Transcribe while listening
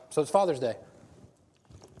So it's Father's Day.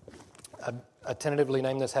 I tentatively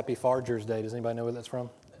named this Happy Farger's Day. Does anybody know where that's from?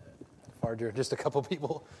 Farger. Just a couple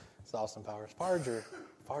people. It's Austin Powers. Farger.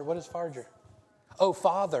 What is Farger? Oh,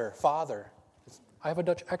 father. I have a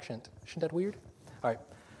Dutch accent. Isn't that weird? All right.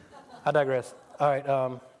 I digress. All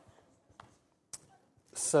right.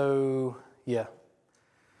 So, yeah.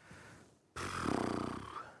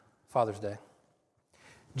 Father's Day.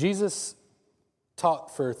 Jesus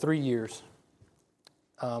taught for 3 years.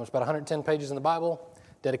 It's about 110 pages in the Bible,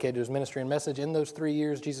 dedicated to his ministry and message. In those 3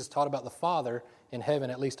 years, Jesus taught about the Father in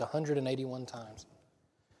heaven at least 181 times.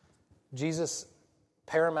 Jesus'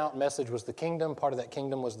 paramount message was the kingdom. Part of that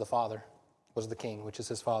kingdom was the Father, was the King, which is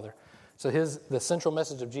his Father. So the central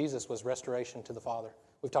message of Jesus was restoration to the Father.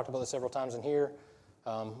 We've talked about this several times in here.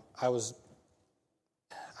 I was,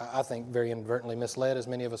 I think, very inadvertently misled, as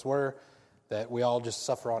many of us were, that we all just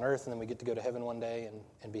suffer on earth and then we get to go to heaven one day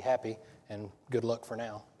and be happy and good luck for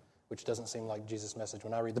now, which doesn't seem like Jesus' message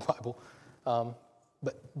when I read the Bible.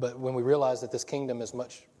 But when we realize that this kingdom is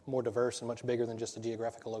much more diverse and much bigger than just a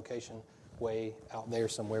geographical location way out there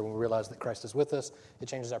somewhere, when we realize that Christ is with us, it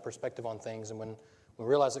changes our perspective on things. And when we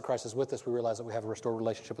realize that Christ is with us, we realize that we have a restored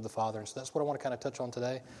relationship with the Father. And so that's what I want to kind of touch on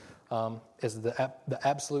today, is the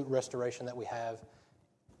absolute restoration that we have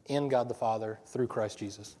in God the Father through Christ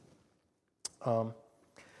Jesus.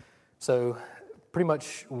 So pretty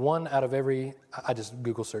much one out of every, I just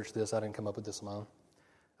Google searched this, I didn't come up with this alone.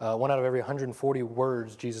 One out of every 140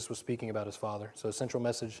 words Jesus was speaking about his Father. So his central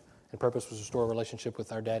message and purpose was to restore a relationship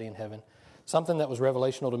with our Daddy in heaven. Something that was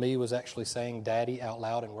revelational to me was actually saying Daddy out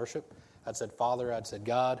loud in worship. I'd said Father, I'd said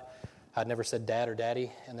God. I'd never said Dad or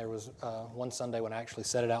Daddy. And there was one Sunday when I actually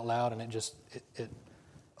said it out loud, and it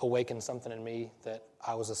awakened something in me that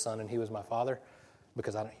I was a son and he was my Father,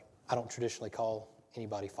 because I don't traditionally call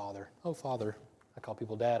anybody Father. Oh, Father. I call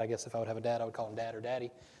people Dad. I guess if I would have a dad, I would call him Dad or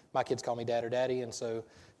Daddy. My kids call me Dad or Daddy, and so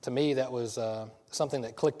to me that was something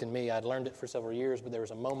that clicked in me. I'd learned it for several years, but there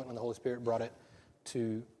was a moment when the Holy Spirit brought it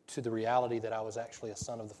to the reality that I was actually a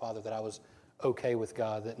son of the Father, that I was okay with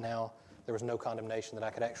God, that now there was no condemnation, that I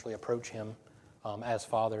could actually approach him as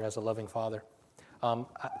Father, as a loving Father. I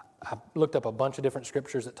looked up a bunch of different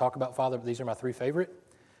scriptures that talk about Father, but these are my three favorite.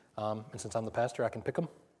 And since I'm the pastor, I can pick them.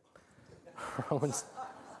 Romans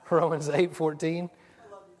 8:14.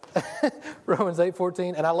 Romans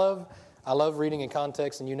 8:14. And I love reading in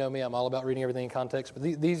context, and you know me, I'm all about reading everything in context. But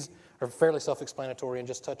these are fairly self-explanatory and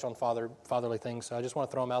just touch on fatherly things. So I just want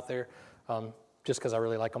to throw them out there just because I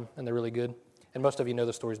really like them, and they're really good. And most of you know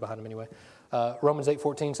the stories behind them anyway. Romans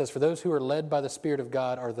 8:14 says, "For those who are led by the Spirit of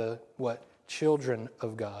God are the," what? "Children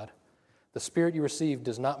of God. The Spirit you received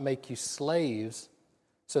does not make you slaves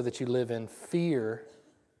so that you live in fear.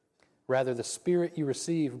 Rather, the Spirit you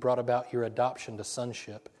received brought about your adoption to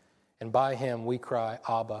sonship. And by him we cry,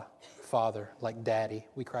 Abba, Father," like Daddy.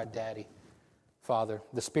 We cry, Daddy, Father.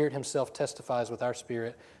 The Spirit himself testifies with our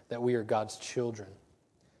spirit that we are God's children.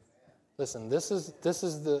 Listen, this is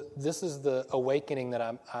the awakening that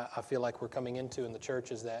I feel like we're coming into in the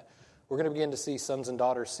church, is that we're going to begin to see sons and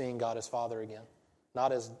daughters seeing God as Father again.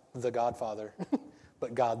 Not as the Godfather,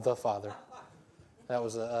 but God the Father. That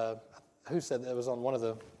was who said that? It was on one of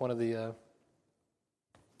the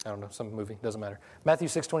I don't know, some movie, doesn't matter. Matthew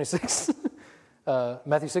 6:26.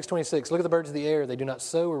 Matthew 6:26. "Look at the birds of the air. They do not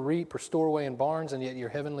sow or reap or store away in barns, and yet your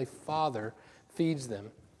heavenly Father feeds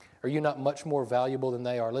them. Are you not much more valuable than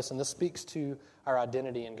they are?" Listen, this speaks to our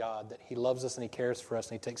identity in God, that he loves us and he cares for us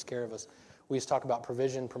and he takes care of us. We used to talk about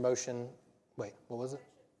provision, promotion. Wait, what was it?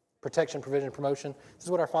 Protection, provision, promotion. This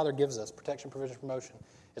is what our Father gives us, protection, provision, promotion.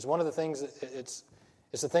 It's one of the things,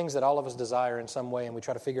 it's the things that all of us desire in some way, and we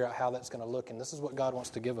try to figure out how that's going to look, and this is what God wants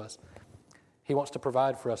to give us. He wants to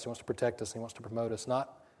provide for us. He wants to protect us. He wants to promote us,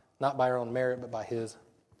 not by our own merit, but by his.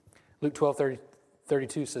 Luke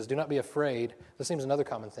 12:32 says, "Do not be afraid." This seems another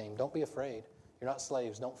common theme. Don't be afraid. You're not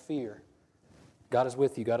slaves. Don't fear. God is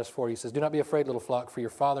with you. God is for you. He says, "Do not be afraid, little flock, for your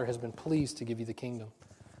Father has been pleased to give you the kingdom."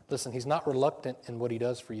 Listen, he's not reluctant in what he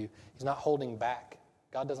does for you. He's not holding back.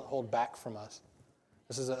 God doesn't hold back from us.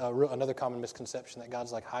 This is another common misconception, that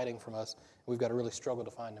God's like hiding from us. We've got to really struggle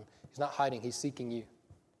to find him. He's not hiding. He's seeking you.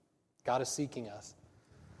 God is seeking us.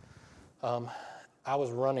 I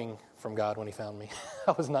was running from God when he found me.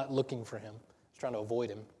 I was not looking for him. I was trying to avoid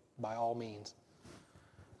him by all means.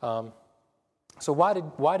 So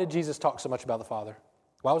why did Jesus talk so much about the Father?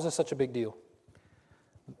 Why was this such a big deal?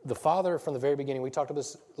 The Father, from the very beginning, we talked about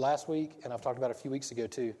this last week, and I've talked about it a few weeks ago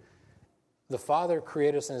too. The Father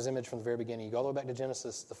created us in his image from the very beginning. You go all the way back to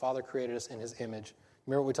Genesis, the Father created us in his image.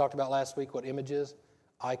 Remember what we talked about last week, what image is?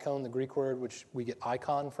 Icon, the Greek word, which we get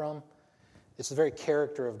icon from. It's the very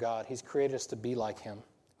character of God. He's created us to be like him.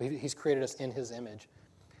 He's created us in his image.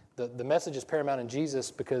 The message is paramount in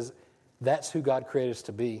Jesus because that's who God created us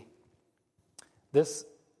to be. This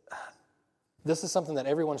is something that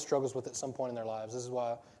everyone struggles with at some point in their lives. This is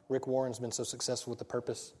why Rick Warren's been so successful with the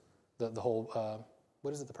purpose, the whole,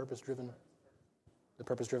 what is it, the purpose-driven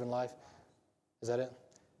life? Is that it?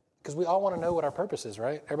 Because we all want to know what our purpose is,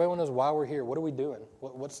 right? Everybody knows why we're here. What are we doing?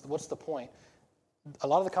 What's the point? A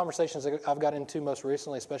lot of the conversations that I've got into most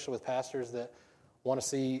recently, especially with pastors that want to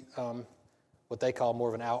see what they call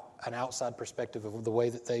more of an outside perspective of the way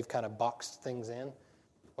that they've kind of boxed things in.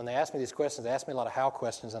 When they ask me these questions, they ask me a lot of how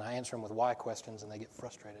questions, and I answer them with why questions, and they get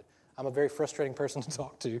frustrated. I'm a very frustrating person to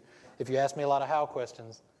talk to if you ask me a lot of how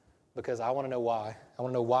questions, because I want to know why. I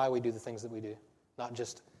want to know why we do the things that we do, not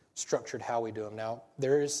just structured how we do them. Now,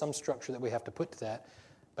 there is some structure that we have to put to that,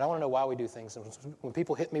 but I want to know why we do things. And when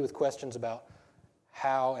people hit me with questions about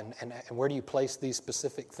how and where do you place these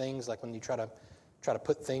specific things, like when you try to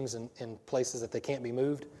put things in places that they can't be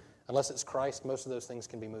moved, unless it's Christ, most of those things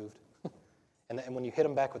can be moved. And when you hit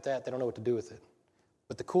them back with that, they don't know what to do with it.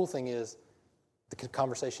 But the cool thing is the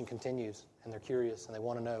conversation continues, and they're curious, and they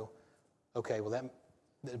want to know, okay, well,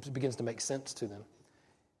 that begins to make sense to them.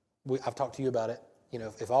 I've talked to you about it. You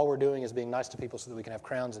know, if all we're doing is being nice to people so that we can have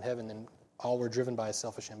crowns in heaven, then all we're driven by is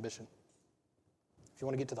selfish ambition. If you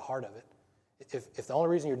want to get to the heart of it, if the only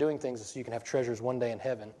reason you're doing things is so you can have treasures one day in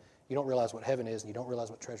heaven, you don't realize what heaven is and you don't realize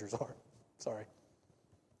what treasures are. Sorry.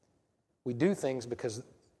 We do things because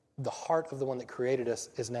the heart of the one that created us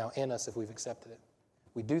is now in us if we've accepted it.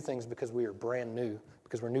 We do things because we are brand new,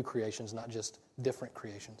 because we're new creations, not just different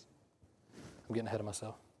creations. I'm getting ahead of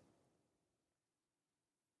myself.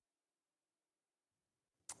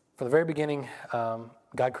 From the very beginning,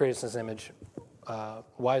 God created us in his image.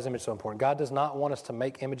 Why is image so important? God does not want us to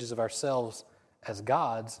make images of ourselves as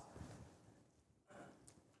gods,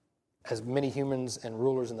 as many humans and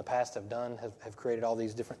rulers in the past have done, have created all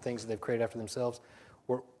these different things that they've created after themselves.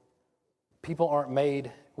 People aren't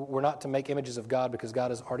made, we're not to make images of God because God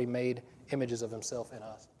has already made images of himself in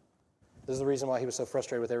us. This is the reason why he was so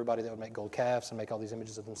frustrated with everybody that would make gold calves and make all these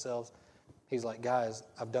images of themselves. He's like, guys,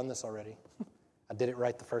 I've done this already. I did it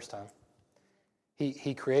right the first time.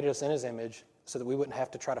 He created us in his image so that we wouldn't have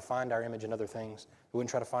to try to find our image in other things. We wouldn't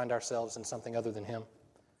try to find ourselves in something other than him.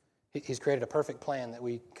 He's created a perfect plan that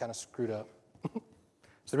we kind of screwed up.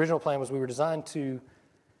 So the original plan was we were designed to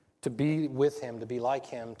be with him, to be like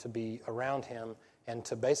him, to be around him, and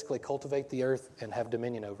to basically cultivate the earth and have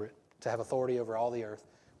dominion over it, to have authority over all the earth.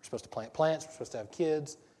 We're supposed to plant plants. We're supposed to have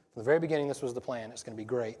kids. From the very beginning, this was the plan. It's going to be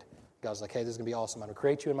great. God's like, hey, this is going to be awesome. I'm going to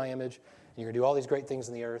create you in my image, and you're going to do all these great things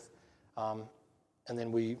in the earth. And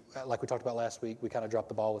then we, like we talked about last week, we kind of dropped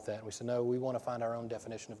the ball with that. And we said, no, we want to find our own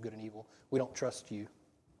definition of good and evil. We don't trust you,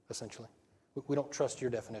 essentially. We don't trust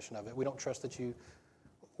your definition of it. We don't trust that you...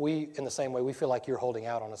 We, in the same way, we feel like you're holding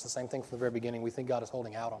out on us. The same thing from the very beginning. We think God is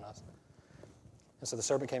holding out on us. And so the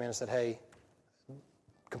serpent came in and said, hey,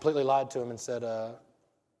 completely lied to him and said, God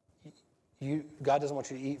doesn't want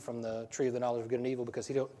you to eat from the tree of the knowledge of good and evil because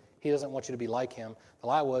he doesn't want you to be like him. The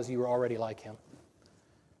lie was you were already like him.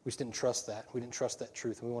 We just didn't trust that. We didn't trust that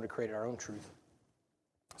truth, and we wanted to create our own truth.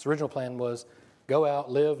 So the original plan was go out,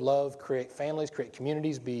 live, love, create families, create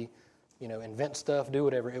communities, invent stuff, do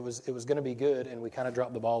whatever. It was going to be good, and we kind of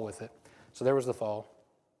dropped the ball with it. So there was the fall.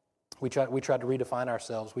 We tried to redefine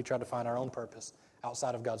ourselves. We tried to find our own purpose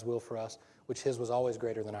outside of God's will for us, which his was always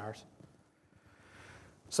greater than ours.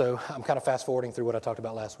 So I'm kind of fast-forwarding through what I talked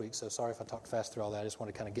about last week, so sorry if I talked fast through all that. I just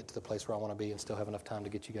want to kind of get to the place where I want to be and still have enough time to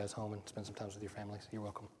get you guys home and spend some time with your families. You're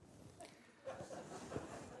welcome.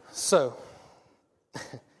 So,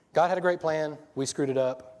 God had a great plan. We screwed it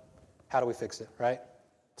up. How do we fix it, right?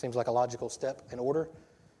 Seems like a logical step in order.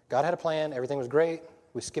 God had a plan. Everything was great.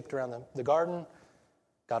 We skipped around the garden.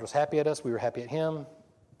 God was happy at us. We were happy at him.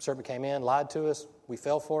 Serpent came in, lied to us. We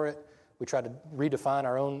fell for it. We tried to redefine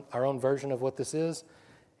our own version of what this is.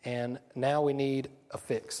 And now we need a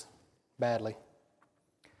fix, badly.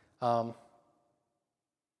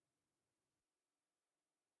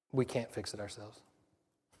 We can't fix it ourselves.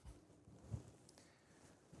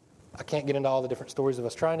 I can't get into all the different stories of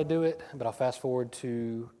us trying to do it, but I'll fast forward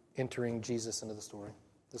to entering Jesus into the story.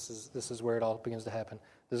 This is where it all begins to happen.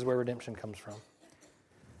 This is where redemption comes from.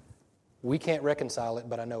 We can't reconcile it,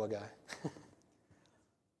 but I know a guy.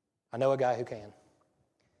 I know a guy who can.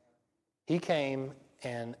 He came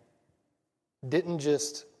and didn't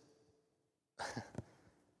just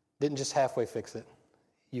halfway fix it.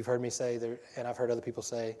 You've heard me say there, and I've heard other people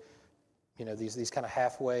say, these kind of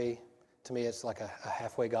halfway. To me, it's like a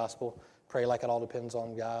halfway gospel. Pray like it all depends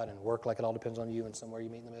on God, and work like it all depends on you, and somewhere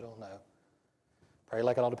you meet in the middle. No. Pray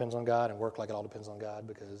like it all depends on God and work like it all depends on God,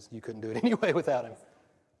 because you couldn't do it anyway without Him.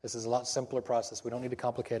 This is a lot simpler process. We don't need to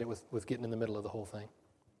complicate it with getting in the middle of the whole thing.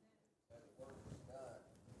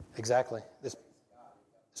 Exactly. This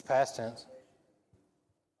past tense.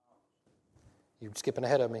 You're skipping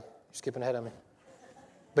ahead of me.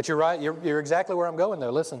 But you're right. You're exactly where I'm going, though.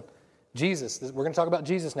 Listen, Jesus. We're going to talk about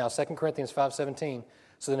Jesus now, 2 Corinthians 5:17.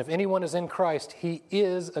 So then if anyone is in Christ, he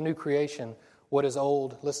is a new creation. What is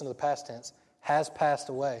old, listen to the past tense, has passed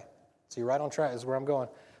away. So you're right on track. This is where I'm going.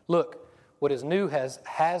 Look, what is new has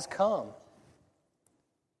come.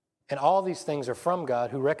 And all these things are from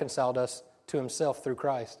God, who reconciled us to Himself through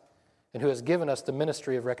Christ, and who has given us the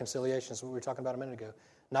ministry of reconciliation. That's what we were talking about a minute ago.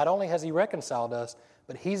 Not only has He reconciled us,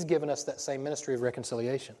 but He's given us that same ministry of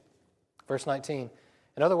reconciliation. Verse 19.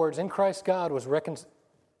 In other words, in Christ God was reconciling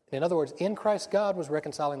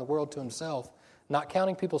the world to Himself, not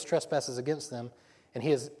counting people's trespasses against them, and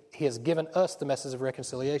He has given us the message of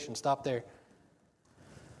reconciliation. Stop there.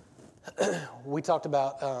 We talked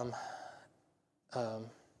about,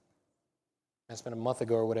 it's been a month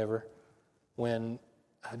ago or whatever, when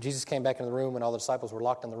Jesus came back into the room when all the disciples were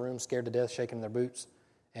locked in the room, scared to death, shaking in their boots.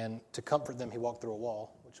 And to comfort them, He walked through a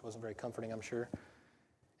wall, which wasn't very comforting, I'm sure.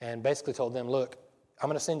 And basically told them, look, I'm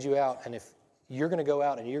going to send you out, and if you're going to go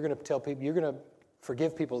out and you're going to tell people, you're going to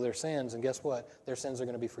forgive people their sins, and guess what? Their sins are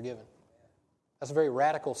going to be forgiven. That's a very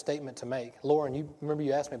radical statement to make. Lauren, you remember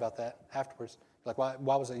you asked me about that afterwards. You're like,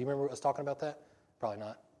 why was it? You remember us talking about that? Probably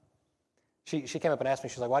not. She came up and asked me,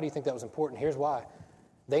 she's like, why do you think that was important? Here's why.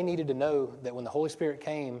 They needed to know that when the Holy Spirit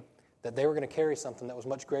came, that they were going to carry something that was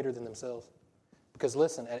much greater than themselves. Because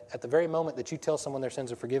listen, at the very moment that you tell someone their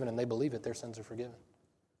sins are forgiven and they believe it, their sins are forgiven.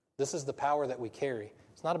 This is the power that we carry.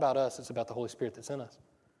 It's not about us, it's about the Holy Spirit that's in us.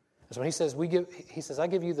 And so when He says, I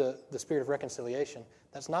give you the spirit of reconciliation,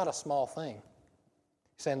 that's not a small thing.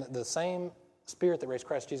 He's saying that the same Spirit that raised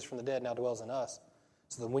Christ Jesus from the dead now dwells in us.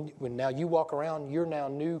 So that when now you walk around, you're now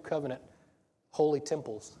new covenant holy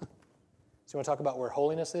temples. So you want to talk about where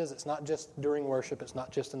holiness is? It's not just during worship. It's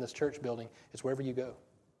not just in this church building. It's wherever you go.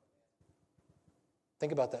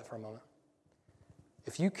 Think about that for a moment.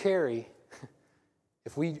 If you carry,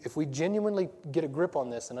 if we genuinely get a grip on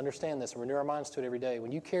this and understand this and renew our minds to it every day,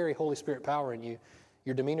 when you carry Holy Spirit power in you,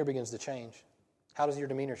 your demeanor begins to change. How does your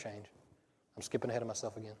demeanor change? I'm skipping ahead of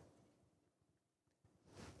myself again.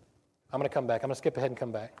 I'm going to come back. I'm going to skip ahead and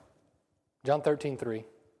come back. John 13:3.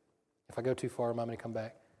 If I go too far, remind me to come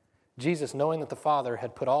back. Jesus, knowing that the Father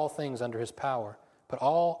had put all things under His power, put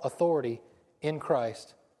all authority in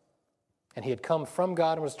Christ, and He had come from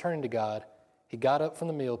God and was turning to God, He got up from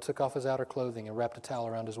the meal, took off His outer clothing, and wrapped a towel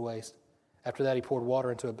around His waist. After that, He poured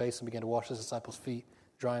water into a basin and began to wash His disciples' feet,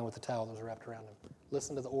 drying with the towel that was wrapped around Him.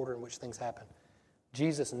 Listen to the order in which things happen.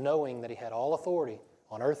 Jesus, knowing that He had all authority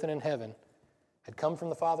on earth and in heaven, had come from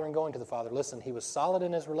the Father and going to the Father. Listen, He was solid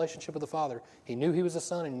in His relationship with the Father. He knew He was the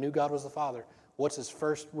Son and He knew God was the Father. What's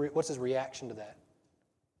His reaction to that?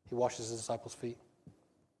 He washes His disciples' feet.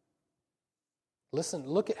 Listen,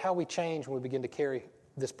 look at how we change when we begin to carry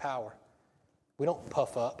this power. We don't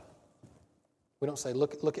puff up. We don't say,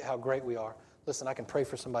 look at how great we are. Listen, I can pray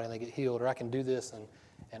for somebody and they get healed, or I can do this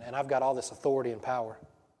and I've got all this authority and power.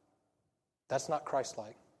 That's not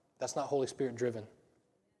Christ-like. That's not Holy Spirit driven.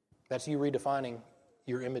 That's you redefining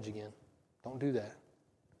your image again. Don't do that.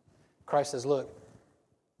 Christ says, look,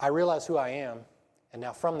 I realize who I am, and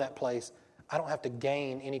now from that place, I don't have to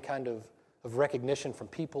gain any kind of recognition from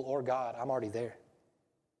people or God. I'm already there.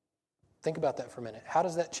 Think about that for a minute. How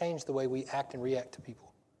does that change the way we act and react to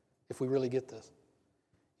people if we really get this?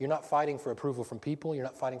 You're not fighting for approval from people. You're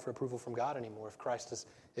not fighting for approval from God anymore.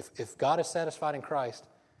 If God is satisfied in Christ,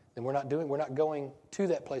 then we're not going to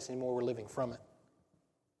that place anymore. We're living from it.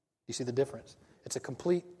 You see the difference? It's a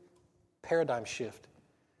complete paradigm shift.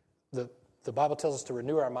 The Bible tells us to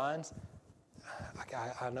renew our minds.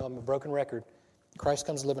 I know I'm a broken record. Christ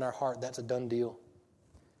comes to live in our heart. That's a done deal.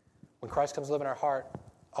 When Christ comes to live in our heart,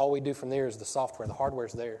 all we do from there is the software. The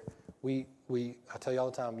hardware's there. I tell you all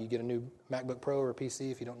the time, you get a new MacBook Pro or a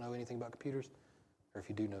PC if you don't know anything about computers, or if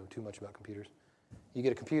you do know too much about computers. You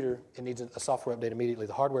get a computer, it needs a software update immediately.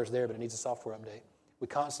 The hardware's there, but it needs a software update. We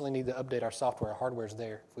constantly need to update our software. Our hardware's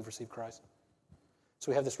there if we've received Christ.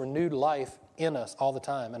 So we have this renewed life in us all the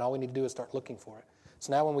time, and all we need to do is start looking for it.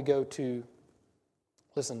 So now when we go to,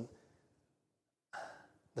 listen,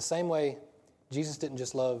 the same way Jesus didn't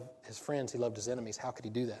just love His friends, He loved His enemies. How could He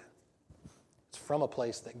do that? It's from a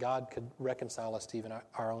place that God could reconcile us to even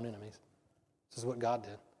our own enemies. This is what God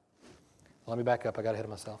did. Let me back up. I got ahead of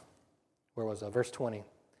myself. Where was I? Verse 20.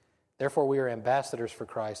 Therefore we are ambassadors for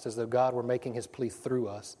Christ, as though God were making His plea through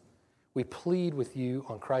us. We plead with you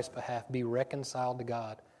on Christ's behalf, be reconciled to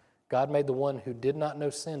God. God made the one who did not know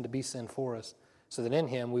sin to be sin for us, so that in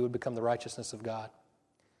him we would become the righteousness of God.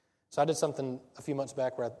 So I did something a few months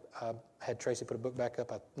back where I had Tracy put a book back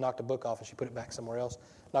up. I knocked a book off and she put it back somewhere else.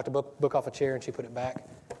 Knocked a book off a chair and she put it back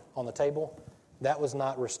on the table. That was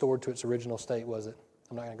not restored to its original state, was it?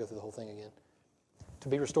 I'm not going to go through the whole thing again. To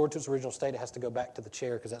be restored to its original state, it has to go back to the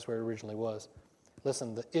chair because that's where it originally was.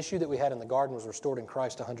 Listen, the issue that we had in the garden was restored in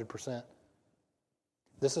Christ 100%.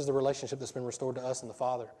 This is the relationship that's been restored to us and the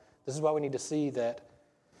Father. This is why we need to see that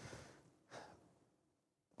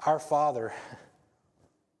our Father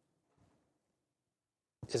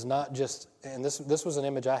is not just, and this was an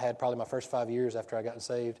image I had probably my first 5 years after I got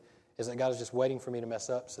saved, is that God is just waiting for me to mess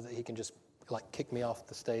up so that he can just like kick me off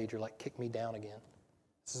the stage or like kick me down again.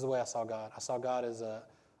 This is the way I saw God. I saw God as a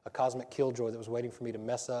cosmic killjoy that was waiting for me to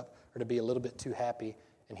mess up or to be a little bit too happy,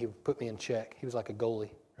 and he would put me in check. He was like a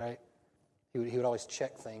goalie, right? He would always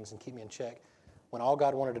check things and keep me in check. When all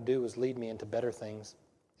God wanted to do was lead me into better things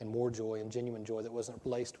and more joy and genuine joy that wasn't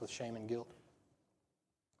laced with shame and guilt.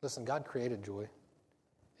 Listen, God created joy.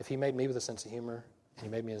 If he made me with a sense of humor and he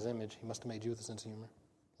made me in his image, he must have made you with a sense of humor.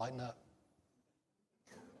 Lighten up.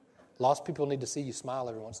 Lost people need to see you smile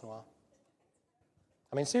every once in a while.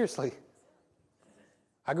 I mean, seriously.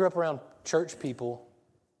 I grew up around church people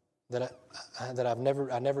that I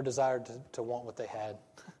never desired to want what they had.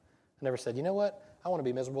 I never said, you know what? I want to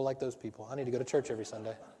be miserable like those people. I need to go to church every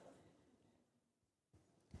Sunday.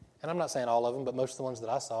 And I'm not saying all of them, but most of the ones that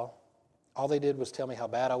I saw, all they did was tell me how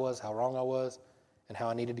bad I was, how wrong I was, and how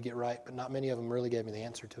I needed to get right, but not many of them really gave me the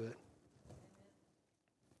answer to it.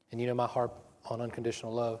 And you know my heart on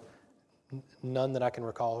unconditional love, none that I can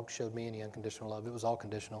recall showed me any unconditional love. It was all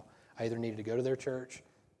conditional. I either needed to go to their church,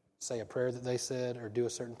 say a prayer that they said, or do a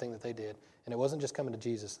certain thing that they did. And it wasn't just coming to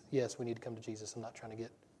Jesus. Yes, we need to come to Jesus. I'm not trying to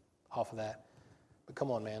get off of that. But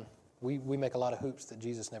come on, man. We make a lot of hoops that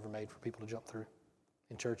Jesus never made for people to jump through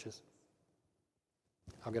in churches.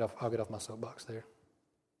 I'll get off my soapbox there.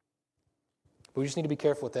 But we just need to be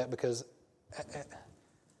careful with that because I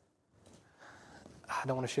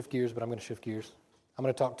don't want to shift gears, but I'm going to shift gears. I'm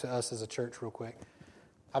going to talk to us as a church real quick.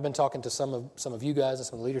 I've been talking to some of you guys and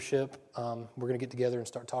some of the leadership. We're going to get together and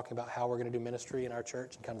start talking about how we're going to do ministry in our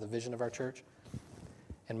church and kind of the vision of our church.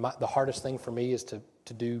 And the hardest thing for me is to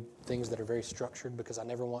do things that are very structured because I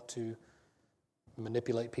never want to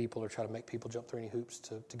manipulate people or try to make people jump through any hoops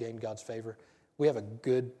to gain God's favor. We have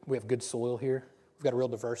good soil here. We've got a real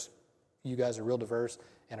diverse. You guys are real diverse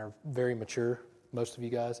and are very mature. Most of you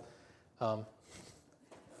guys.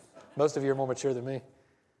 Most of you are more mature than me.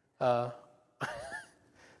 But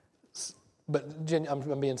Jen,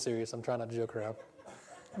 I'm being serious. I'm trying not to joke around.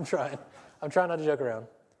 I'm trying not to joke around.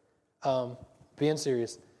 Being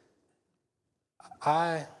serious.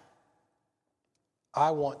 I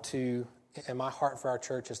want to, and my heart for our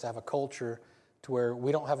church is to have a culture to where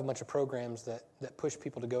we don't have a bunch of programs that push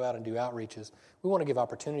people to go out and do outreaches. We want to give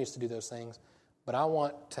opportunities to do those things, but I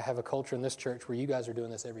want to have a culture in this church where you guys are doing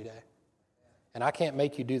this every day. And I can't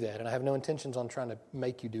make you do that, and I have no intentions on trying to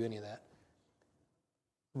make you do any of that.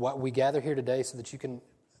 What we gather here today so that you can,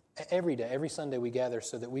 every day, every Sunday we gather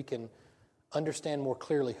so that we can understand more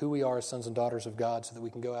clearly who we are as sons and daughters of God so that we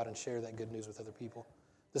can go out and share that good news with other people.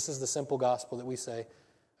 This is the simple gospel that we say,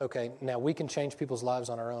 okay, now we can change people's lives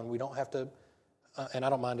on our own. We don't have to, and I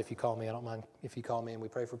don't mind if you call me. I don't mind if you call me and we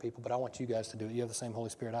pray for people, but I want you guys to do it. You have the same Holy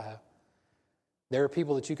Spirit I have. There are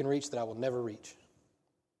people that you can reach that I will never reach.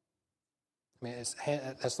 I mean,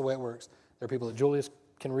 that's the way it works. There are people that Julius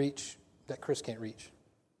can reach that Chris can't reach.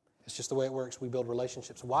 It's just the way it works. We build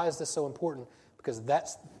relationships. Why is this so important? Because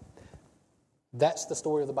that's the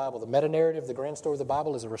story of the Bible. The meta-narrative, the grand story of the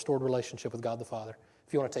Bible is a restored relationship with God the Father.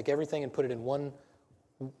 If you want to take everything and put it in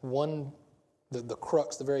the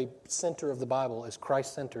crux, the very center of the Bible is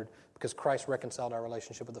Christ-centered because Christ reconciled our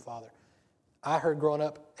relationship with the Father. I heard growing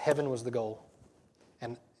up, heaven was the goal.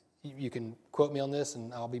 And you can quote me on this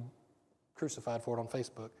and I'll be crucified for it on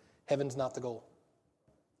Facebook. Heaven's not the goal.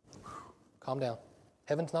 Calm down.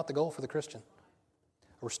 Heaven's not the goal for the Christian.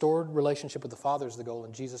 A restored relationship with the Father is the goal,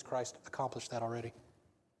 and Jesus Christ accomplished that already.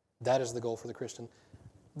 That is the goal for the Christian.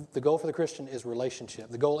 The goal for the Christian is relationship.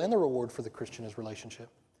 The goal and the reward for the Christian is relationship.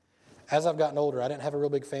 As I've gotten older, I didn't have a real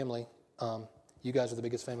big family. You guys are the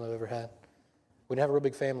biggest family I've ever had. We didn't have a real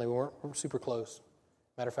big family. We weren't super close.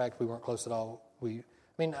 Matter of fact, we weren't close at all.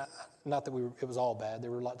 Not that it was all bad.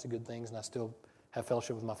 There were lots of good things, and I still have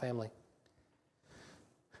fellowship with my family.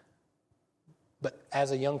 But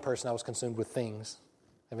as a young person, I was consumed with things.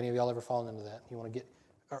 Have any of y'all ever fallen into that? You want to get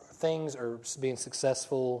things or being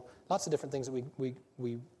successful, lots of different things that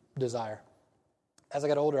we desire. as I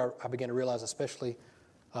got older, I began to realize, especially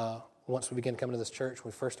once we began coming to this church,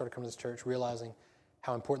 when we first started coming to this church, realizing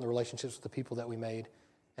how important the relationships with the people that we made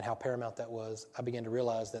and how paramount that was, I began to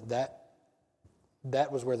realize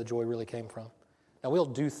that was where the joy really came from. Now, we'll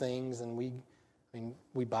do things and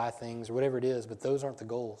we buy things or whatever it is, but those aren't the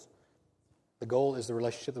goals. The goal is the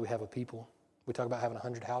relationship that we have with people. We talk about having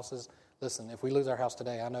 100 houses. Listen, if we lose our house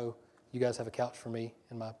today, I know you guys have a couch for me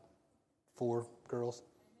and my 4 girls.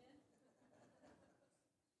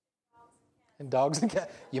 And dogs and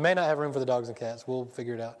cats. You may not have room for the dogs and cats. We'll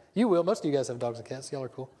figure it out. You will. Most of you guys have dogs and cats. Y'all are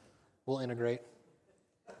cool. We'll integrate.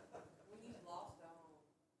 When you lost a home,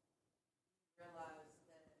 you realize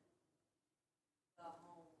that the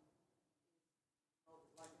home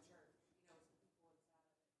is like a church. You know, it's the people inside of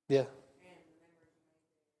it. Yeah. And the memories you made there.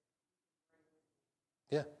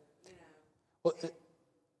 Yeah. You know. Well,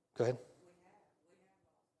 go ahead.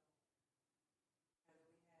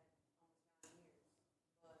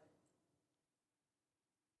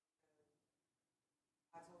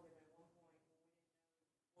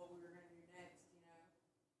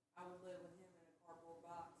 I would live with him in a cardboard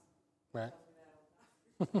box. Right. He tells me that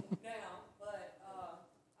all the time now, but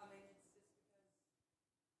I mean, it's just because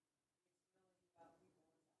it's really about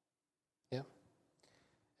people. Yeah.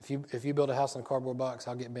 If you build a house in a cardboard box,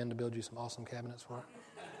 I'll get Ben to build you some awesome cabinets for it.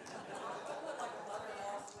 I'll put like a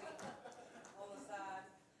mother-in-law suite on the side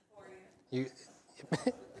for you. You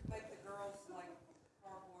Make the girls like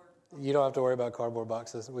cardboard. You don't have to worry about cardboard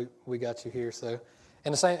boxes. We got you here. So,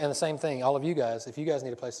 and the same thing. All of you guys, if you guys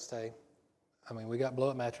need a place to stay, I mean, we got blow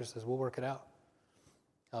up mattresses. We'll work it out.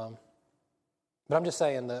 But I'm just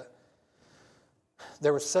saying that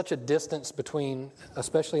there was such a distance between,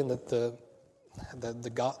 especially in the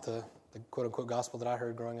quote unquote gospel that I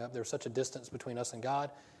heard growing up. There was such a distance between us and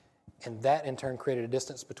God, and that in turn created a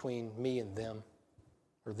distance between me and them,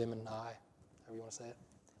 or them and I, however you want to say it.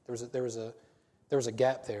 There was a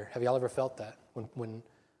gap there. Have y'all ever felt that? When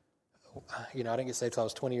I didn't get saved until I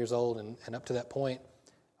was 20 years old, and up to that point,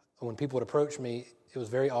 when people would approach me, it was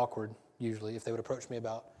very awkward, usually. If they would approach me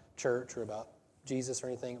about church or about Jesus or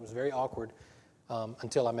anything, it was very awkward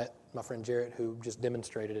until I met my friend Jarrett, who just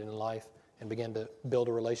demonstrated it in life and began to build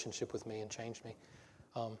a relationship with me and change me.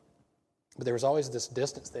 But there was always this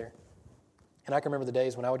distance there. And I can remember the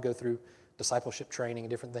days when I would go through discipleship training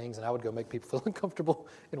and different things, and I would go make people feel uncomfortable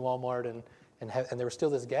in Walmart, and there was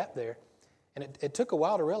still this gap there. And it took a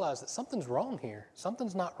while to realize that something's wrong here.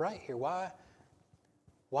 Something's not right here. Why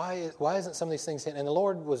isn't some of these things hitting? And the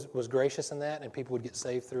Lord was gracious in that, and people would get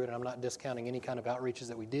saved through it. And I'm not discounting any kind of outreaches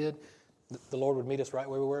that we did. The Lord would meet us right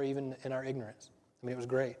where we were, even in our ignorance. I mean, it was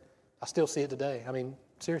great. I still see it today. I mean,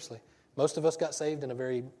 seriously. Most of us got saved in a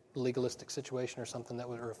very legalistic situation or something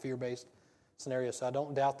or a fear-based scenario. So I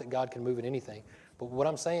don't doubt that God can move in anything. But what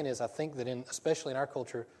I'm saying is, I think that especially in our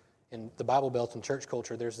culture, in the Bible Belt and church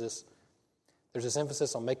culture, there's this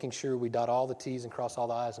emphasis on making sure we dot all the T's and cross all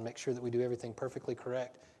the I's and make sure that we do everything perfectly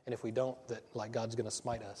correct. And if we don't, that like God's going to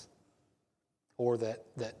smite us, or that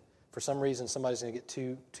for some reason somebody's going to get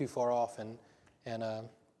too far off. And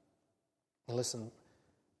listen,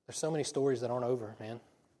 there's so many stories that aren't over, man.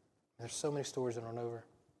 There's so many stories that aren't over.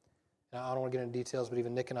 And I don't want to get into details, but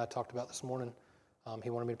even Nick and I talked about this morning. He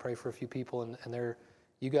wanted me to pray for a few people, and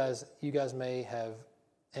you guys may have,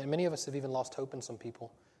 and many of us have even lost hope in some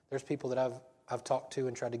people. There's people that I've talked to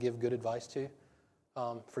and tried to give good advice to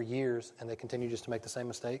for years, and they continue just to make the same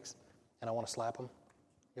mistakes, and I want to slap them.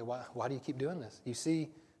 You know, why do you keep doing this? You see,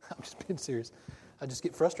 I'm just being serious. I just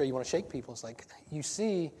get frustrated. You want to shake people. It's like, you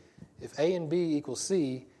see, if A and B equals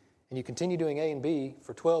C, and you continue doing A and B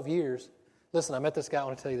for 12 years. Listen, I met this guy. I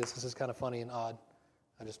want to tell you this. This is kind of funny and odd.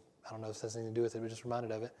 I don't know if this has anything to do with it, but just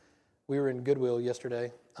reminded of it. We were in Goodwill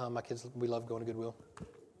yesterday. My kids, we love going to Goodwill.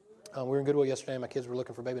 We were in Goodwill yesterday, and my kids were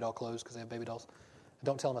looking for baby doll clothes because they have baby dolls.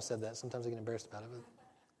 Don't tell them I said that. Sometimes they get embarrassed about it. But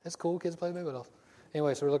it's cool. Kids play baby dolls.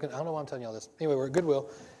 Anyway, so we're looking. I don't know why I'm telling you all this. Anyway, we're at Goodwill.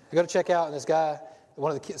 We go to check out, and this guy,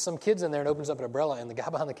 some kids in there, and opens up an umbrella, and the guy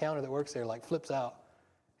behind the counter that works there flips out.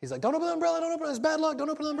 He's like, "Don't open the umbrella! Don't open it! It's bad luck! Don't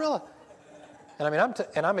open the umbrella!" And I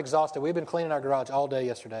mean, I'm exhausted. We've been cleaning our garage all day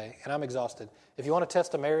yesterday, and I'm exhausted. If you want to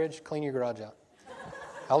test a marriage, clean your garage out.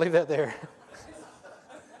 I'll leave that there.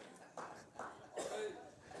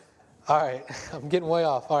 All right, I'm getting way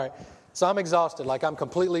off. All right, so I'm exhausted. I'm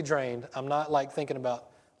completely drained. I'm not thinking about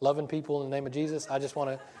loving people in the name of Jesus. I just want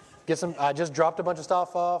to get some. I just dropped a bunch of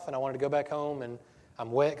stuff off, and I wanted to go back home, and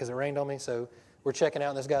I'm wet because it rained on me. So we're checking out,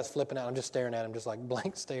 and this guy's flipping out. I'm just staring at him, just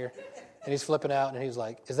blank stare. And he's flipping out, and he's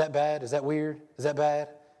like, "Is that bad? Is that weird? Is that bad?"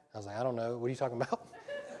 I was like, "I don't know. What are you talking about?"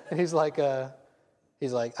 And he's like,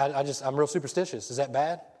 I'm real superstitious. Is that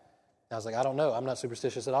bad? And I was like, "I don't know. I'm not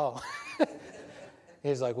superstitious at all."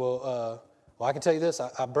 He's like, well, I can tell you this.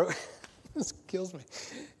 I broke, this kills me.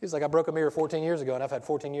 He's like, I broke a mirror 14 years ago, and I've had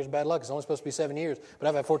 14 years of bad luck. It's only supposed to be 7 years, but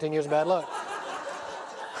I've had 14 years of bad luck.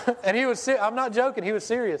 And he was, I'm not joking, he was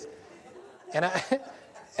serious. And I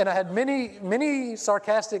had many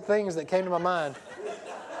sarcastic things that came to my mind.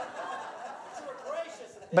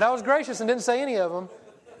 But I was gracious and didn't say any of them.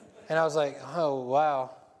 And I was like, oh,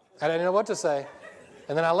 wow. I didn't know what to say.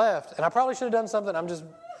 And then I left. And I probably should have done something.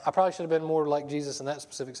 I probably should have been more like Jesus in that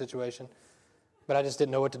specific situation. But I just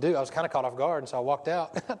didn't know what to do. I was kind of caught off guard. And so I walked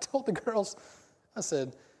out. And I told the girls, I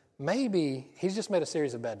said, maybe he's just made a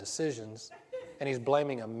series of bad decisions. And he's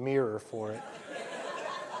blaming a mirror for it.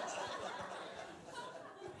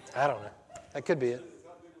 I don't know. That could be it.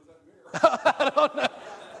 I don't know.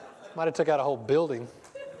 Might have took out a whole building.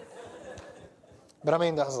 But I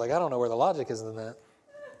was like, I don't know where the logic is in that.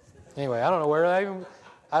 Anyway, I don't know where I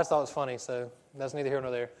just thought it was funny, so that's neither here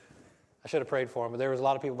nor there. I should have prayed for him, but there was a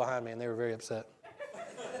lot of people behind me, and they were very upset.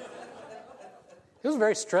 It was a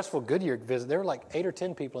very stressful Goodyear visit. There were like 8 or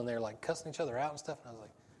 10 people in there, like cussing each other out and stuff. And I was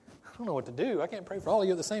like, I don't know what to do. I can't pray for all of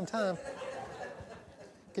you at the same time.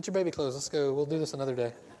 Get your baby clothes. Let's go. We'll do this another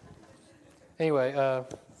day. Anyway,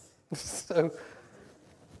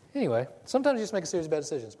 sometimes you just make a series of bad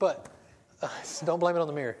decisions, but don't blame it on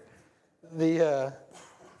the mirror.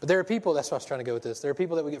 But there are people, that's what I was trying to go with this. There are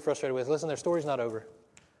people that we get frustrated with. Listen, their story's not over.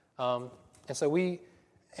 And so if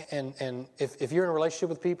you're in a relationship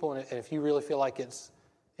with people and if you really feel like it's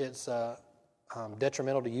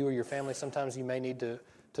detrimental to you or your family, sometimes you may need to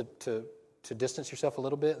distance yourself a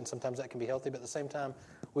little bit, and sometimes that can be healthy. But at the same time,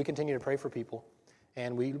 we continue to pray for people,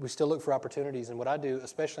 and we still look for opportunities. And what I do,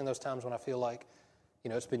 especially in those times when I feel like,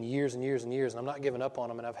 it's been years and years and years, and I'm not giving up on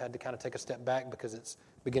them, and I've had to kind of take a step back because it's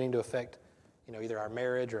beginning to affect, either our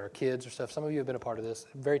marriage or our kids or stuff. Some of you have been a part of this,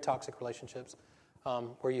 very toxic relationships,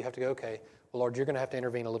 where you have to go, okay, well, Lord, you're going to have to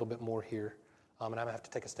intervene a little bit more here, and I'm going to have to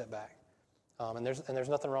take a step back. And there's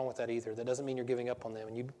nothing wrong with that either. That doesn't mean you're giving up on them.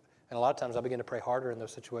 And a lot of times I begin to pray harder in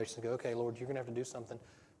those situations and go, okay, Lord, you're going to have to do something.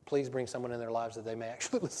 Please bring someone in their lives that they may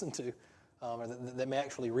actually listen to, or that may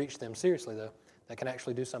actually reach them seriously, though, that can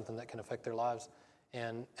actually do something that can affect their lives.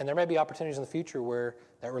 And there may be opportunities in the future where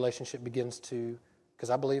that relationship begins to, because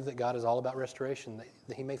I believe that God is all about restoration,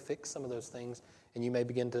 that He may fix some of those things, and you may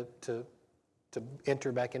begin to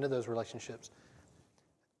enter back into those relationships.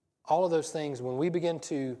 All of those things, when we begin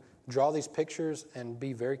to draw these pictures, and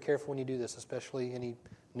be very careful when you do this, especially any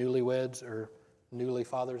newlyweds or newly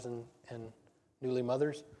fathers and newly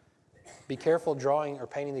mothers, be careful drawing or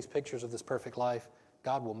painting these pictures of this perfect life.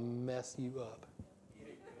 God will mess you up.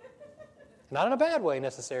 Not in a bad way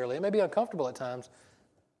necessarily. It may be uncomfortable at times,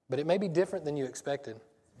 but it may be different than you expected.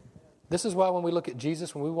 This is why when we look at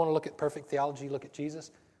Jesus, when we want to look at perfect theology, look at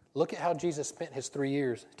Jesus, look at how Jesus spent his 3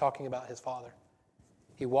 years talking about his Father.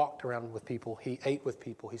 He walked around with people. He ate with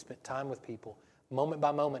people. He spent time with people. Moment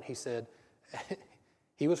by moment, he said,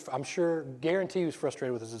 I'm sure, guarantee he was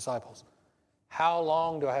frustrated with his disciples. How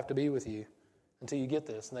long do I have to be with you until you get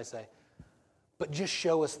this? And they say, but just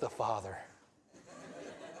show us the Father.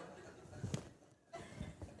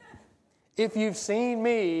 If you've seen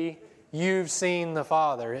me, you've seen the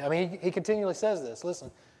Father. He continually says this. Listen,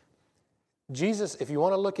 Jesus, if you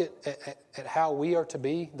want to look at how we are to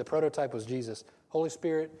be, the prototype was Jesus. Holy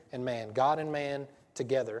Spirit and man, God and man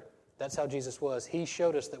together. That's how Jesus was. He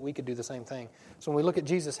showed us that we could do the same thing. So when we look at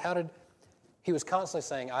Jesus, he was constantly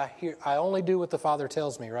saying, I only do what the Father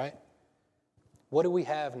tells me, right? What do we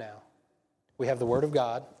have now? We have the Word of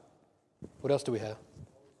God. What else do we have?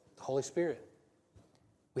 The Holy Spirit.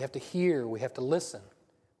 We have to hear. We have to listen.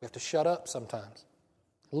 We have to shut up sometimes.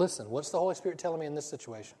 Listen. What's the Holy Spirit telling me in this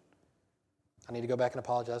situation? I need to go back and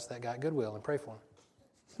apologize to that guy at Goodwill and pray for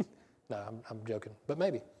him. No, I'm joking, but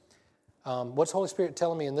maybe. What's the Holy Spirit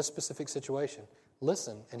telling me in this specific situation?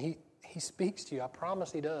 Listen, and He speaks to you. I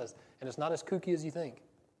promise He does. And it's not as kooky as you think.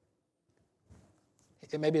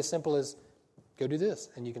 It may be as simple as, go do this.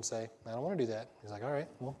 And you can say, I don't want to do that. He's like, all right,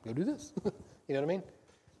 well, go do this. You know what I mean?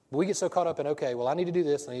 But we get so caught up in, okay, well, I need to do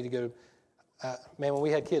this. I need to go. Man, when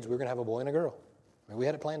we had kids, we were going to have a boy and a girl. We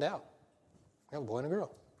had it planned out. We have a boy and a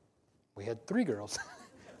girl. We had 3 girls.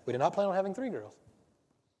 We did not plan on having 3 girls.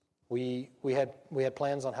 We had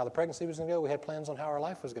plans on how the pregnancy was going to go. We had plans on how our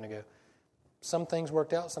life was going to go. Some things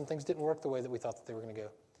worked out. Some things didn't work the way that we thought that they were going to go.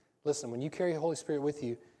 Listen, when you carry the Holy Spirit with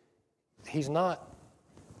you, He's not.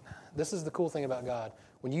 This is the cool thing about God.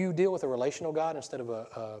 When you deal with a relational God instead of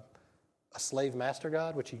a slave master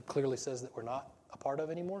God, which He clearly says that we're not a part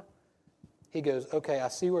of anymore, He goes, okay, I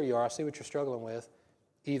see where you are. I see what you're struggling with.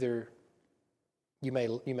 Either you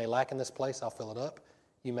may lack in this place. I'll fill it up.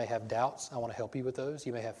 You may have doubts. I want to help you with those.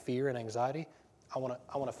 You may have fear and anxiety. I want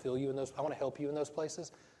to fill you in those. I want to help you in those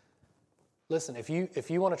places. Listen, if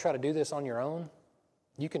you want to try to do this on your own,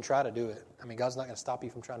 you can try to do it. I mean, God's not going to stop you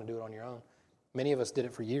from trying to do it on your own. Many of us did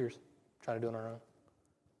it for years, trying to do it on our own.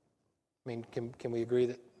 I mean, can we agree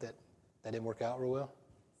that didn't work out real well?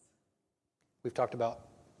 We've talked about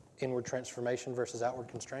inward transformation versus outward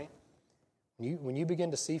constraint. When you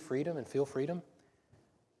begin to see freedom and feel freedom,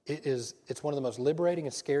 it's one of the most liberating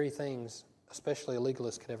and scary things, especially a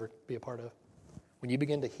legalist, could ever be a part of. When you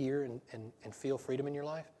begin to hear and feel freedom in your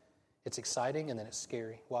life, it's exciting and then it's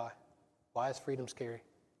scary. Why? Why is freedom scary?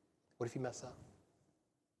 What if you mess up?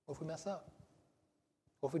 What if we mess up?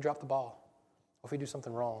 What if we drop the ball? What if we do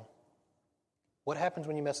something wrong? What happens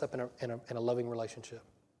when you mess up in a loving relationship?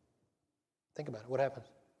 Think about it. What happens?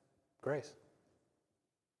 Grace.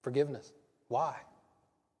 Forgiveness. Why?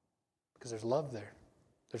 Because there's love there.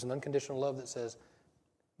 There's an unconditional love that says,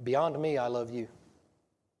 beyond me, I love you.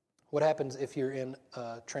 What happens if you're in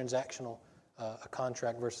a transactional, a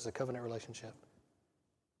contract versus a covenant relationship?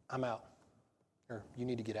 I'm out. Or you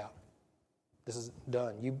need to get out. This is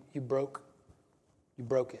done. You broke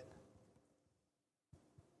it.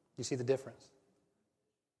 You see the difference?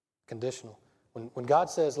 Conditional. When God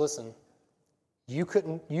says, listen, you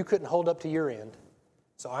couldn't hold up to your end,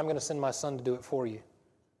 so I'm going to send my son to do it for you.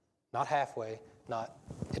 Not halfway, not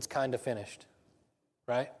it's kind of finished.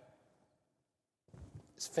 Right?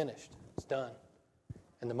 It's finished. It's done.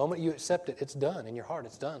 And the moment you accept it, it's done. In your heart,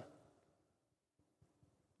 it's done.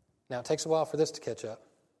 Now, it takes a while for this to catch up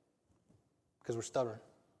because we're stubborn.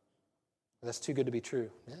 That's too good to be true.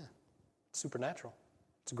 Yeah, it's supernatural.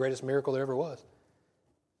 It's the greatest miracle there ever was.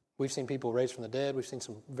 We've seen people raised from the dead. We've seen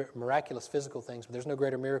some miraculous physical things, but there's no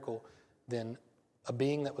greater miracle than a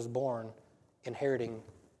being that was born inheriting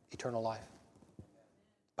eternal life.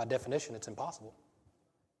 By definition, it's impossible.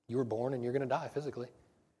 You were born and you're going to die physically.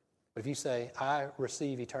 But if you say, I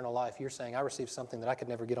receive eternal life, you're saying, I receive something that I could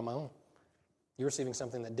never get on my own. You're receiving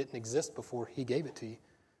something that didn't exist before he gave it to you.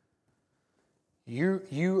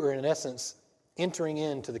 You are, in essence, entering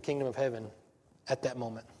into the kingdom of heaven at that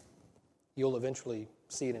moment. You'll eventually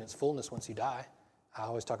see it in its fullness once you die. I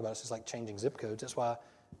always talk about it's just like changing zip codes. That's why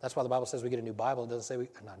the Bible says we get a new Bible. It doesn't say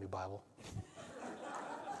not a new Bible.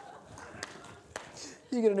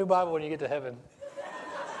 You get a new Bible when you get to heaven.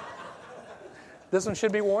 This one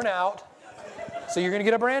should be worn out. So you're going to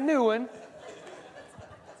get a brand new one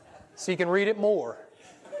so you can read it more.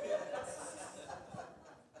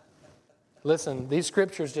 Listen, these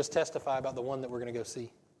scriptures just testify about the one that we're going to go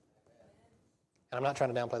see. And I'm not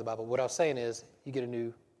trying to downplay the Bible. What I was saying is you get a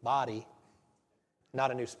new body,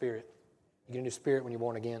 not a new spirit. You get a new spirit when you're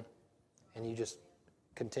born again. And you just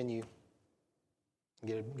continue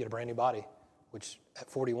and get a brand new body, which at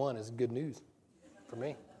 41 is good news for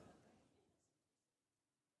me.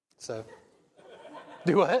 So,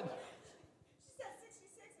 do what?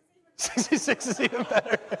 66 is even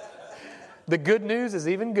better. The good news is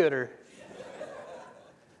even gooder.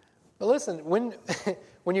 But listen, when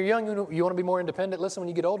you're young, you want to be more independent. Listen, when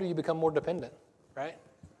you get older, you become more dependent, right?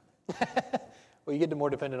 Well, you get more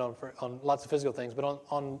dependent on lots of physical things, but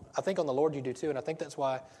I think on the Lord you do too, and I think that's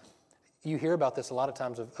why you hear about this a lot of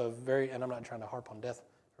times of very, and I'm not trying to harp on death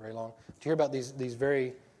for very long, but you hear about these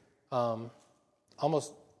very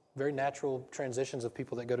almost very natural transitions of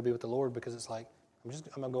people that go to be with the Lord because it's like,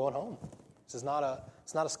 I'm going home. It's not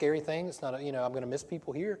a scary thing. It's not I'm going to miss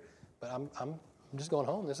people here, but I'm just going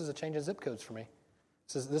home. This is a change in zip codes for me.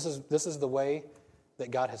 This is the way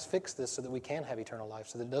that God has fixed this so that we can have eternal life,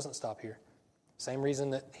 so that it doesn't stop here. Same reason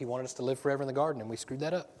that he wanted us to live forever in the garden, and we screwed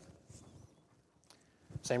that up.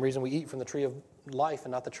 Same reason we eat from the tree of life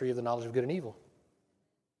and not the tree of the knowledge of good and evil.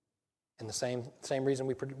 And the same reason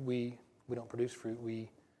we don't produce fruit, we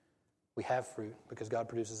have fruit because God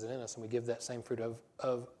produces it in us, and we give that same fruit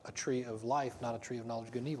of a tree of life, not a tree of knowledge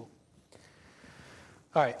of good and evil.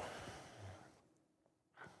 All right.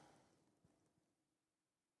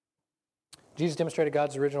 Jesus demonstrated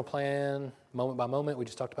God's original plan moment by moment. We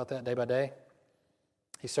just talked about that day by day.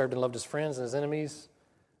 He served and loved his friends and his enemies.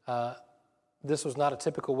 This was not a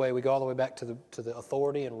typical way. We go all the way back to the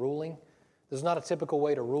authority and ruling. This is not a typical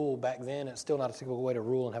way to rule back then. It's still not a typical way to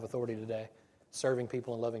rule and have authority today. Serving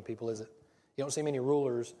people and loving people, is it? You don't see many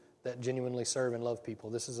rulers that genuinely serve and love people.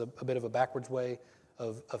 This is a bit of a backwards way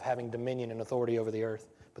of having dominion and authority over the earth.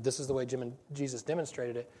 But this is the way Jesus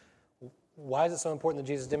demonstrated it. Why is it so important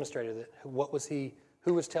that Jesus demonstrated it?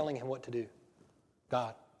 Who was telling him what to do?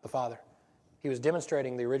 God, the Father. He was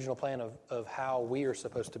demonstrating the original plan of how we are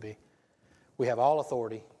supposed to be. We have all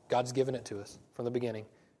authority. God's given it to us from the beginning.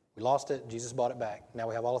 We lost it. Jesus bought it back. Now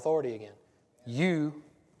we have all authority again. You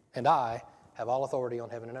and I have all authority on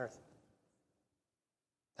heaven and earth.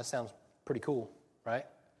 That sounds pretty cool, right?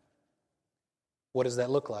 What does that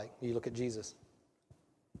look like? You look at Jesus.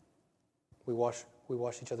 We wash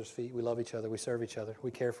each other's feet. We love each other. We serve each other. We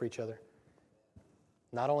care for each other.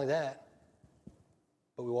 Not only that,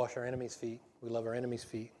 but we wash our enemies' feet. We love our enemies'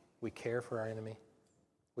 feet. We care for our enemy.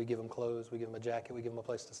 We give them clothes. We give them a jacket. We give them a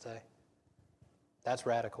place to stay. That's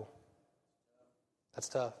radical. That's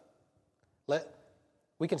tough.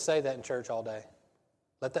 We can say that in church all day.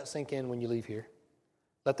 Let that sink in when you leave here.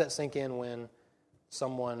 Let that sink in when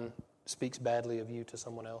someone speaks badly of you to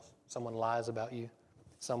someone else. Someone lies about you.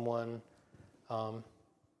 Someone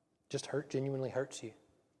just genuinely hurts you.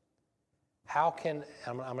 I'm going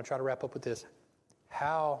to try to wrap up with this.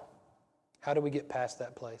 How do we get past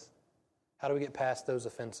that place? How do we get past those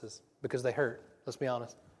offenses? Because they hurt. Let's be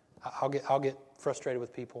honest. I'll get frustrated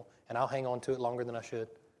with people, and I'll hang on to it longer than I should.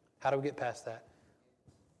 How do we get past that?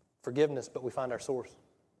 Forgiveness, but we find our source.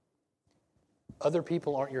 Other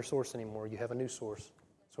people aren't your source anymore. You have a new source.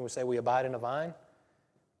 So when we say we abide in a vine,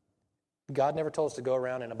 God never told us to go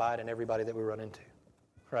around and abide in everybody that we run into,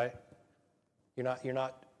 right? You're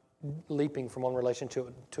not leaping from one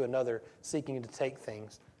relationship to another, seeking to take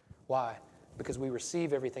things. Why? Because we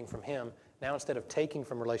receive everything from Him. Now instead of taking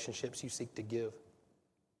from relationships, you seek to give.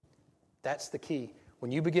 That's the key.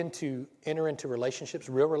 When you begin to enter into relationships,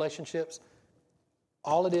 real relationships,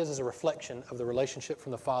 all it is a reflection of the relationship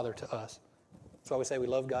from the Father to us. That's why we say we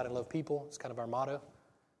love God and love people. It's kind of our motto.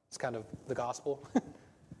 It's kind of the gospel.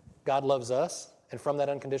 God loves us, and from that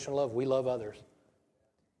unconditional love, we love others.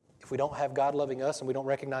 If we don't have God loving us and we don't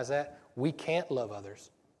recognize that, we can't love others.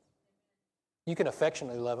 You can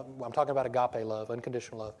affectionately love. I'm talking about agape love,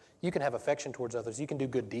 unconditional love. You can have affection towards others. You can do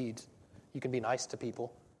good deeds. You can be nice to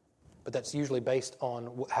people. But that's usually based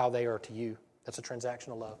on how they are to you. That's a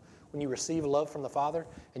transactional love. When you receive love from the Father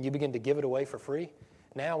and you begin to give it away for free,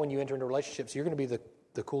 now when you enter into relationships, you're going to be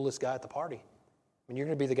the coolest guy at the party. I mean, you're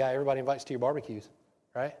going to be the guy everybody invites to your barbecues,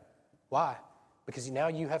 right? Why? Because now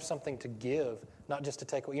you have something to give, not just to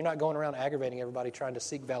take away. You're not going around aggravating everybody trying to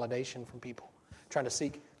seek validation from people, trying to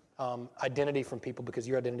seek identity from people because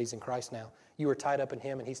your identity is in Christ now. You are tied up in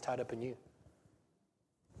Him and He's tied up in you.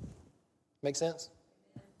 Make sense?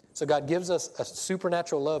 So God gives us a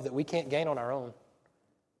supernatural love that we can't gain on our own.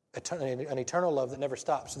 An eternal love that never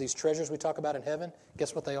stops. So these treasures we talk about in heaven,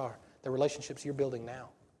 guess what they are? They're relationships you're building now.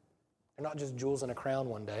 They're not just jewels in a crown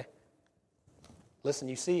one day. Listen,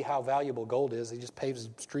 you see how valuable gold is. He just paves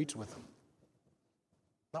streets with them.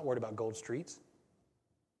 Not worried about gold streets.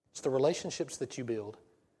 It's the relationships that you build.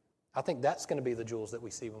 I think that's going to be the jewels that we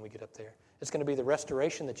see when we get up there. It's going to be the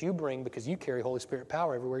restoration that you bring because you carry Holy Spirit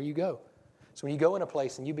power everywhere you go. So when you go in a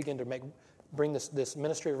place and you begin to bring this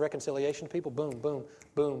ministry of reconciliation to people, boom, boom,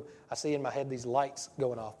 boom. I see in my head these lights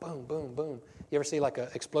going off, boom, boom, boom. You ever see like an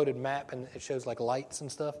exploded map and it shows like lights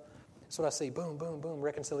and stuff? That's what I see, boom, boom, boom,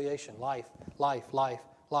 reconciliation, life, life, life,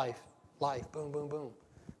 life, life, boom, boom, boom.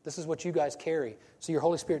 This is what you guys carry. So your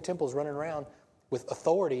Holy Spirit temple is running around with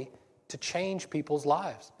authority to change people's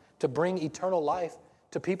lives, to bring eternal life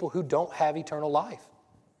to people who don't have eternal life.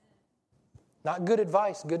 Not good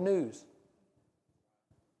advice, good news.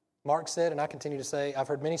 Mark said, and I continue to say, I've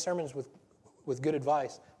heard many sermons with good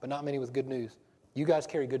advice, but not many with good news. You guys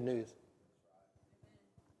carry good news.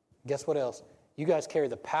 Guess what else? You guys carry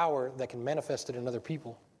the power that can manifest it in other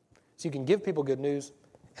people. So you can give people good news,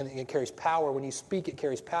 and it carries power. When you speak, it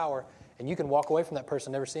carries power, and you can walk away from that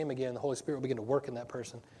person, never see him again. The Holy Spirit will begin to work in that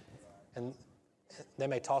person. And they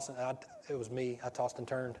may toss it. It was me. I tossed and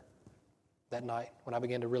turned that night when I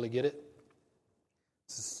began to really get it.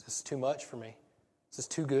 This is too much for me. This is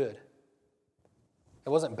too good. It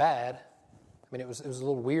wasn't bad. I mean, it was a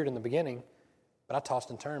little weird in the beginning, but I tossed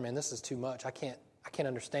and turned. Man, this is too much. I can't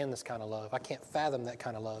understand this kind of love. I can't fathom that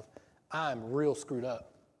kind of love. I'm real screwed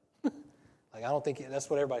up. Like, I don't think that's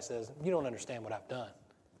what everybody says. You don't understand what I've done.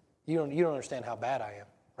 You don't understand how bad I am,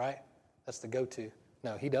 right? That's the go-to.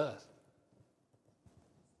 No, He does.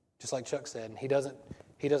 Just like Chuck said, He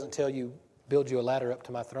doesn't tell you, build you a ladder up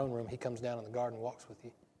to my throne room. He comes down in the garden and walks with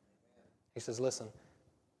you. He says, listen,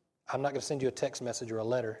 I'm not going to send you a text message or a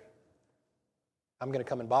letter. I'm going to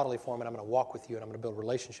come in bodily form, and I'm going to walk with you, and I'm going to build a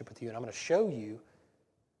relationship with you, and I'm going to show you,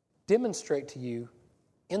 demonstrate to you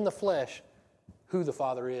in the flesh who the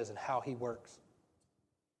Father is and how He works.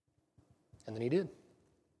 And then He did.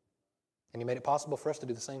 And He made it possible for us to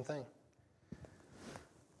do the same thing.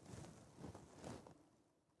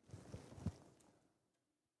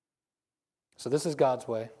 So this is God's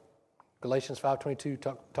way. Galatians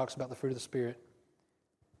 5:22 talks about the fruit of the Spirit.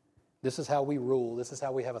 This is how we rule. This is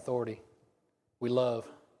how we have authority. We love.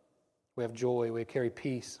 We have joy. We carry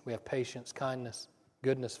peace. We have patience, kindness,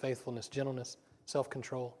 goodness, faithfulness, gentleness,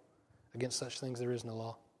 self-control. Against such things there is no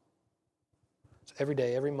law. So every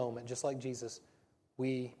day, every moment, just like Jesus,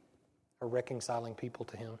 we are reconciling people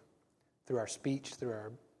to Him through our speech, through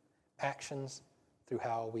our actions, through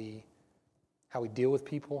how we deal with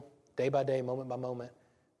people, day by day, moment by moment.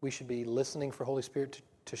 We should be listening for Holy Spirit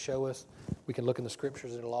to show us. We can look in the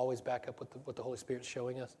Scriptures, and it'll always back up what the Holy Spirit's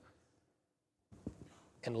showing us.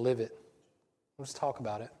 And live it. Let's talk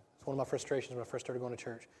about it. It's one of my frustrations when I first started going to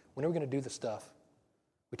church. When are we going to do the stuff?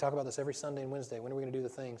 We talk about this every Sunday and Wednesday. When are we going to do the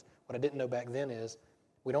things? What I didn't know back then is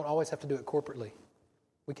we don't always have to do it corporately.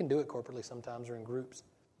 We can do it corporately sometimes or in groups.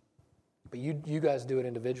 But you guys do it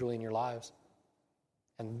individually in your lives.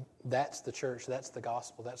 And that's the church. That's the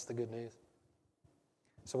gospel. That's the good news.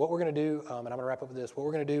 So what we're going to do, and I'm going to wrap up with this, what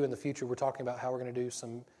we're going to do in the future, we're talking about how we're going to do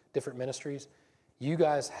some different ministries. You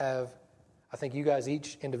guys have, I think you guys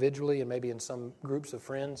each individually and maybe in some groups of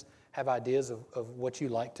friends have ideas of what you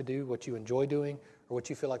like to do, what you enjoy doing, or what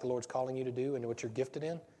you feel like the Lord's calling you to do and what you're gifted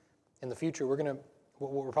in. In the future, what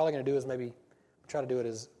we're probably going to do is maybe try to do it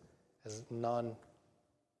as I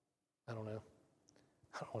don't want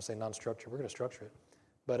to say non-structured. We're going to structure it.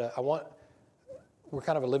 But we're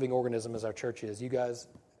kind of a living organism as our church is. You guys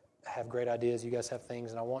have great ideas. You guys have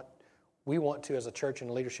things. And we want to, as a church and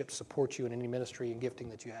leadership, support you in any ministry and gifting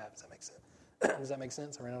that you have. Does that make sense? Does that make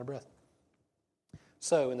sense? I ran out of breath.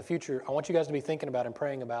 So in the future, I want you guys to be thinking about and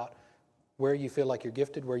praying about where you feel like you're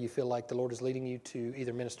gifted, where you feel like the Lord is leading you to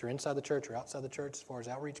either minister inside the church or outside the church as far as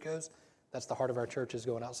outreach goes. That's the heart of our church, is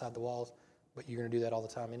going outside the walls. But you're going to do that all the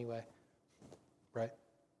time anyway. Right?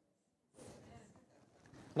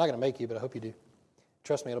 I'm not going to make you, but I hope you do.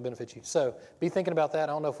 Trust me, it'll benefit you. So be thinking about that.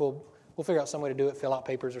 I don't know if we'll figure out some way to do it, fill out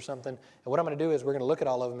papers or something. And what I'm going to do is we're going to look at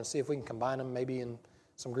all of them and see if we can combine them maybe in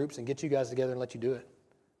some groups and get you guys together and let you do it.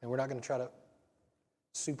 And we're not going to try to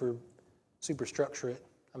super structure it.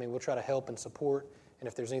 I mean, we'll try to help and support, and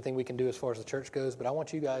if there's anything we can do as far as the church goes. But I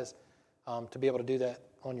want you guys to be able to do that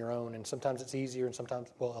on your own. And sometimes it's easier, and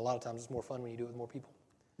a lot of times it's more fun when you do it with more people.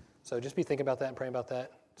 So just be thinking about that and praying about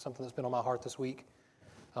that. Something that's been on my heart this week.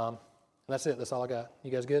 And that's it. That's all I got.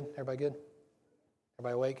 You guys good? Everybody good?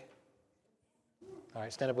 Everybody awake? All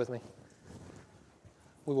right, stand up with me.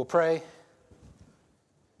 We will pray.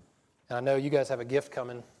 And I know you guys have a gift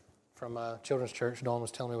coming from Children's Church. Dawn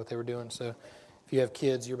was telling me what they were doing. So if you have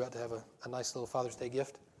kids, you're about to have a nice little Father's Day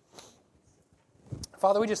gift.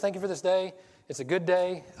 Father, we just thank you for this day. It's a good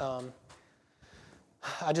day.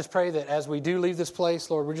 I just pray that as we do leave this place,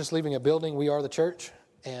 Lord, we're just leaving a building. We are the church.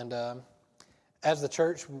 And as the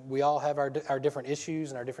church, we all have our different issues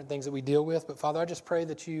and our different things that we deal with. But Father, I just pray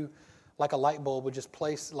that you, like a light bulb, would just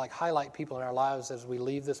highlight people in our lives as we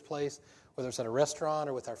leave this place, whether it's at a restaurant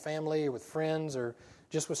or with our family or with friends or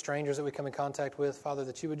just with strangers that we come in contact with. Father,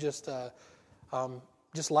 that you would just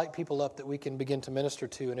light people up that we can begin to minister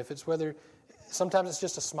to. And if it's sometimes it's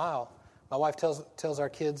just a smile. My wife tells our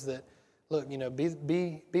kids that, look, be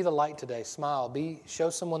the light today. Smile. Show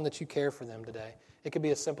someone that you care for them today. It could be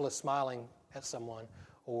as simple as smiling at someone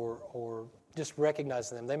or just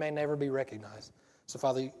recognizing them. They may never be recognized. So,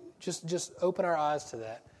 Father, just open our eyes to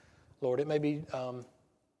that. Lord, it may be,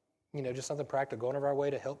 just something practical, going of our way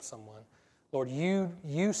to help someone. Lord,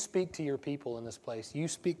 you speak to your people in this place. You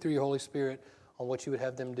speak through your Holy Spirit on what you would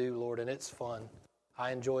have them do, Lord, and it's fun.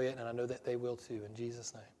 I enjoy it, and I know that they will too. In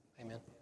Jesus' name, amen.